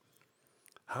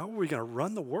 How are we going to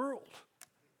run the world?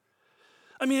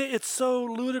 I mean, it's so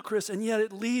ludicrous, and yet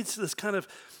it leads to this kind of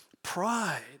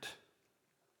pride.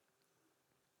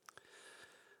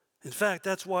 In fact,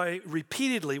 that's why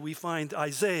repeatedly we find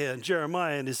Isaiah and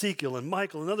Jeremiah and Ezekiel and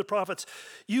Michael and other prophets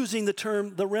using the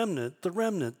term the remnant, the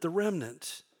remnant, the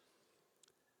remnant.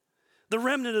 The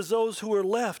remnant is those who are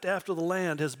left after the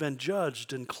land has been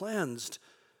judged and cleansed.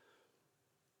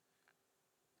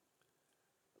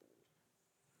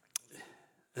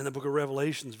 And the book of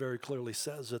Revelations very clearly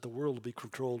says that the world will be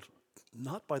controlled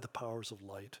not by the powers of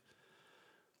light,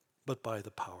 but by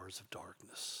the powers of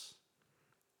darkness.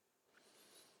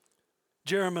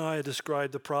 Jeremiah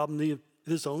described the problem in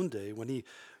his own day when he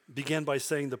began by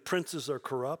saying the princes are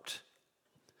corrupt.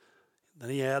 Then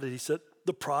he said,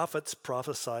 the prophets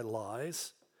prophesy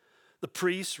lies. The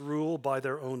priests rule by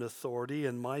their own authority,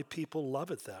 and my people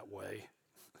love it that way.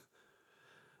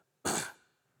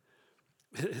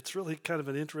 It's really kind of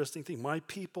an interesting thing. My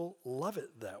people love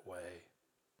it that way.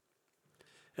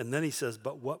 And then he says,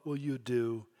 but what will you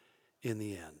do in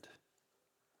the end?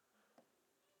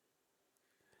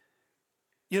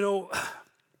 You know,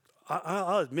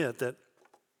 I'll admit that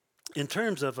in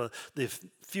terms of the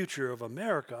future of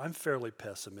America, I'm fairly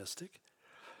pessimistic.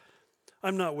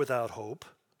 I'm not without hope.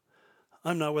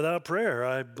 I'm not without prayer.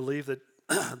 I believe that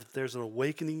there's an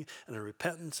awakening and a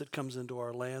repentance that comes into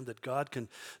our land, that God can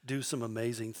do some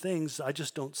amazing things. I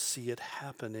just don't see it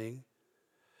happening.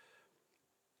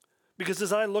 Because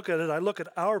as I look at it, I look at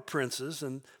our princes,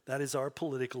 and that is our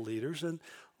political leaders, and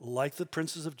like the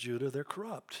princes of Judah, they're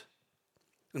corrupt.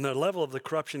 And the level of the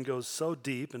corruption goes so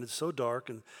deep, and it's so dark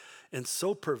and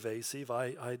so pervasive,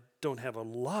 I don't have a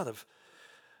lot of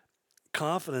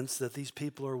confidence that these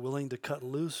people are willing to cut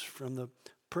loose from the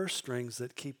purse strings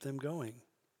that keep them going.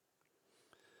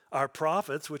 Our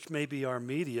prophets, which may be our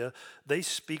media, they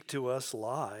speak to us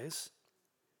lies.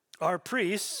 Our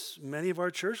priests, many of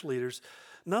our church leaders,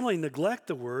 not only neglect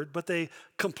the word, but they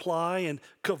comply and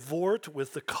cavort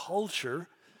with the culture.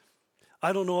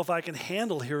 I don't know if I can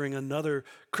handle hearing another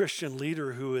Christian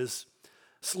leader who is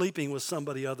sleeping with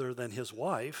somebody other than his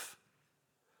wife.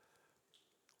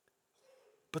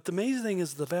 But the amazing thing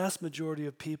is the vast majority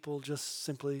of people just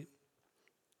simply,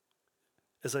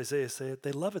 as Isaiah said,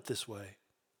 they love it this way.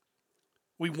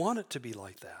 We want it to be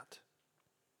like that.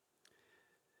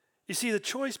 You see, the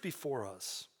choice before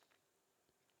us,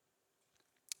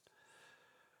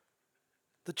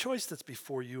 the choice that's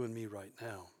before you and me right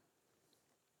now,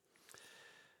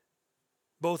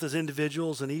 both as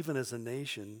individuals and even as a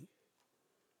nation,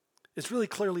 is really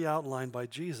clearly outlined by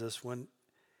Jesus when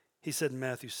he said in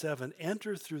Matthew 7,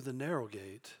 enter through the narrow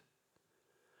gate,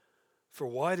 for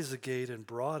wide is the gate and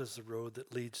broad is the road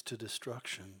that leads to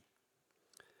destruction,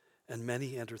 and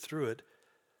many enter through it.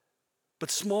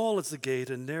 But small is the gate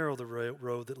and narrow the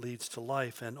road that leads to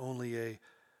life, and only a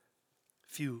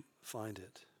few find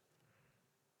it.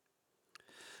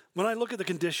 When I look at the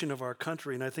condition of our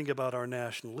country and I think about our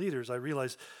national leaders, I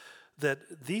realize that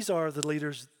these are the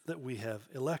leaders that we have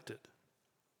elected.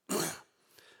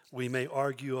 We may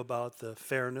argue about the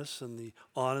fairness and the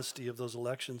honesty of those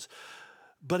elections,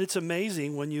 but it's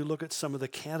amazing when you look at some of the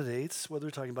candidates, whether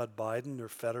we're talking about Biden or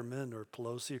Fetterman or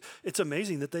Pelosi, it's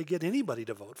amazing that they get anybody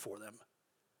to vote for them.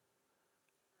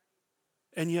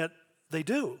 And yet they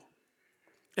do.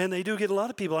 And they do get a lot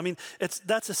of people. I mean,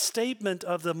 that's a statement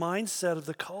of the mindset of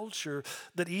the culture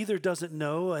that either doesn't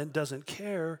know and doesn't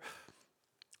care,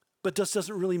 but just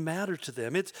doesn't really matter to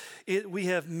them. We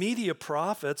have media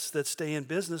prophets that stay in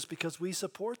business because we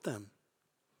support them.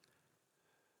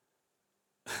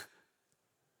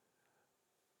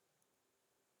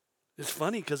 It's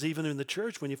funny because even in the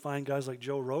church, when you find guys like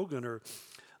Joe Rogan or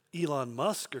Elon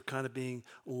Musk are kind of being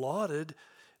lauded,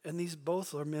 and these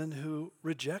both are men who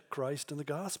reject Christ and the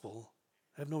gospel,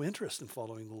 have no interest in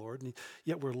following the Lord, and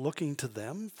yet we're looking to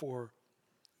them for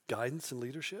guidance and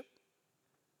leadership.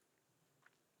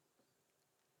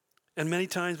 And many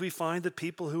times we find that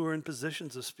people who are in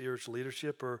positions of spiritual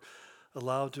leadership are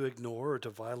allowed to ignore or to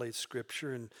violate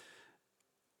Scripture. And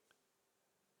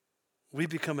We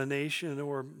become a nation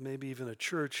or maybe even a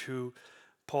church who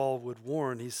Paul would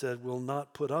warn, he said, will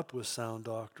not put up with sound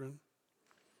doctrine,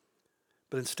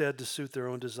 but instead to suit their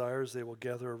own desires, they will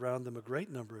gather around them a great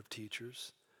number of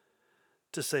teachers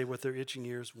to say what their itching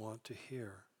ears want to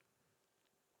hear.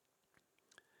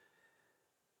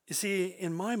 You see,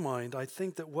 in my mind, I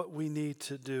think that what we need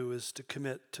to do is to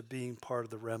commit to being part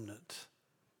of the remnant,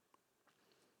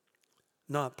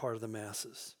 not part of the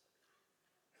masses.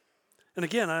 And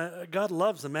again, God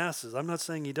loves the masses. I'm not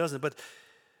saying he doesn't, but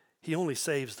he only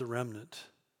saves the remnant.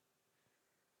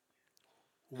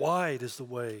 Wide is the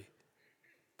way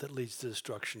that leads to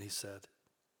destruction, he said.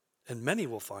 And many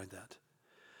will find that.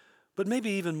 But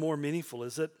maybe even more meaningful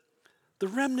is that the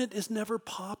remnant is never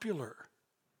popular.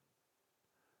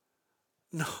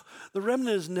 No, the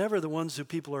remnant is never the ones who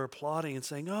people are applauding and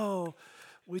saying, oh,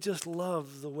 we just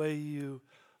love the way you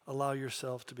allow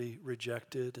yourself to be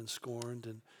rejected and scorned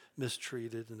and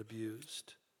mistreated and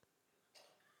abused.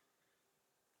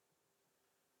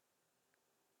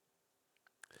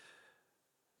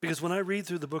 Because when I read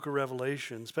through the book of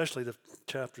Revelation, especially the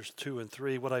chapters 2 and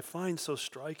 3, what I find so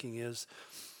striking is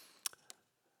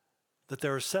that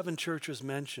there are 7 churches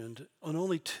mentioned, and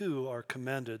only 2 are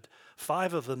commended.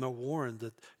 5 of them are warned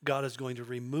that God is going to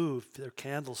remove their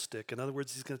candlestick. In other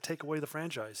words, he's going to take away the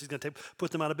franchise. He's going to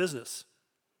put them out of business.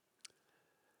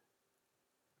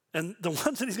 And the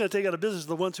ones that he's going to take out of business are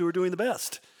the ones who are doing the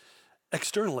best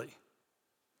externally.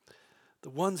 The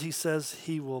ones he says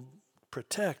he will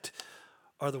protect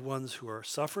are the ones who are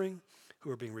suffering,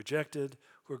 who are being rejected,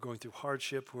 who are going through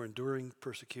hardship, who are enduring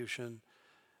persecution.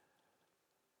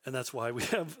 And that's why we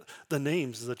have the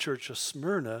names of the church of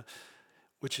Smyrna,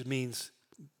 which means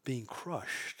being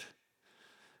crushed.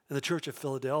 And the church of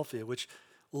Philadelphia, which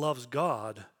loves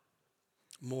God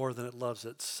more than it loves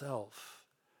itself.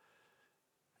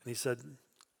 And he said,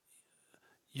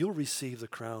 you'll receive the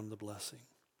crown, the blessing.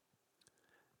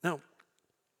 Now,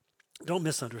 don't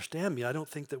misunderstand me. I don't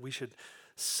think that we should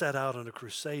set out on a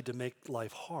crusade to make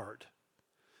life hard.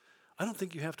 I don't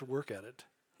think you have to work at it.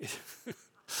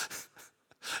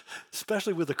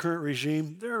 Especially with the current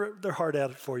regime, they're hard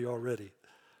at it for you already.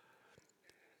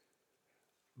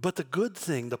 But the good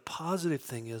thing, the positive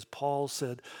thing is Paul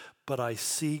said, but I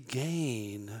see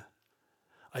gain.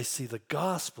 I see the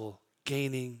gospel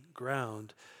gaining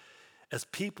ground as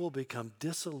people become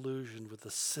disillusioned with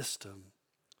the system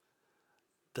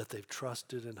that they've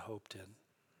trusted and hoped in.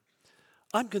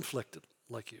 I'm conflicted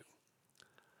like you.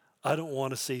 I don't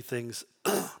want to see things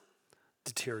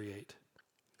deteriorate.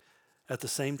 At the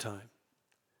same time,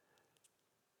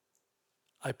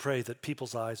 I pray that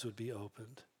people's eyes would be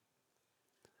opened.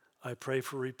 I pray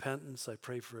for repentance. I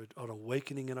pray for an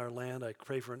awakening in our land. I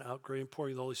pray for an outgrowing,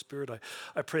 pouring of the Holy Spirit.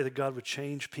 I pray that God would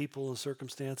change people and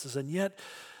circumstances. And yet,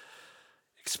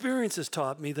 experience has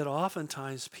taught me that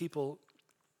oftentimes people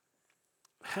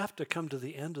have to come to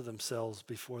the end of themselves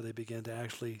before they begin to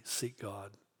actually seek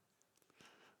God.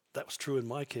 That was true in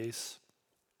my case,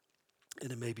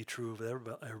 and it may be true of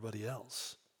everybody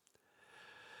else.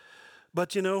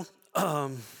 But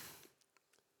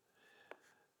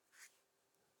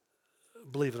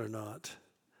believe it or not,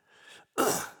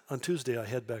 on Tuesday I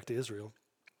head back to Israel.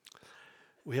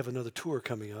 We have another tour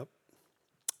coming up.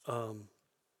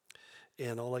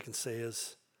 And all I can say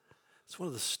is, it's one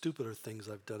of the stupider things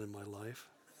I've done in my life.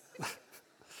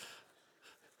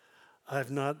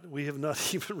 We have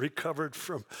not even recovered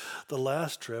from the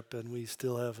last trip, and we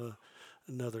still have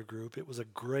another group. It was a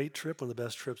great trip, one of the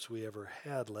best trips we ever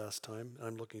had last time.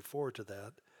 I'm looking forward to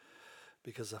that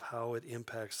because of how it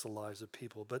impacts the lives of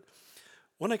people. But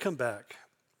when I come back,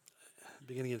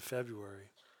 beginning in February,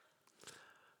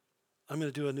 I'm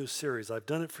going to do a new series. I've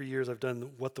done it for years. I've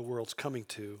done What the World's Coming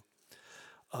To.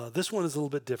 This one is a little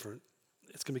bit different.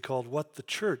 It's going to be called What the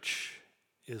Church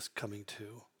is Coming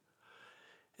To.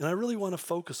 And I really want to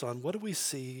focus on what do we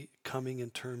see coming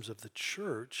in terms of the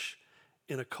church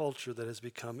in a culture that has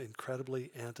become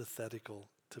incredibly antithetical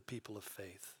to people of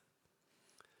faith.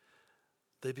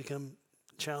 They become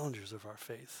challengers of our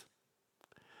faith.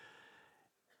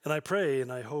 And I pray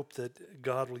and I hope that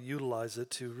God will utilize it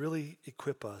to really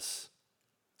equip us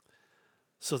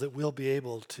so that we'll be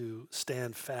able to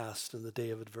stand fast in the day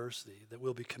of adversity, that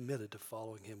we'll be committed to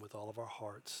following him with all of our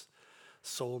hearts,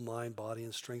 soul, mind, body,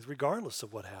 and strength, regardless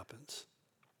of what happens.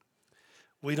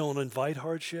 We don't invite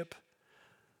hardship,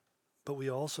 but we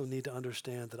also need to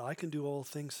understand that I can do all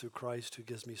things through Christ who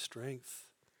gives me strength.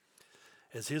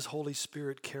 As his Holy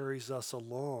Spirit carries us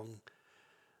along,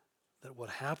 that what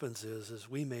happens is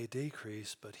we may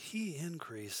decrease, but he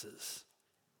increases.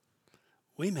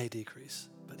 We may decrease,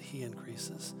 but he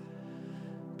increases.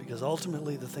 Because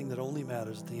ultimately, the thing that only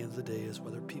matters at the end of the day is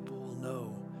whether people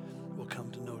will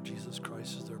come to know Jesus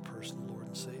Christ as their personal Lord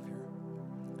and Savior.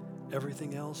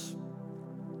 Everything else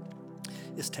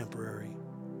is temporary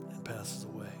and passes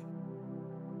away.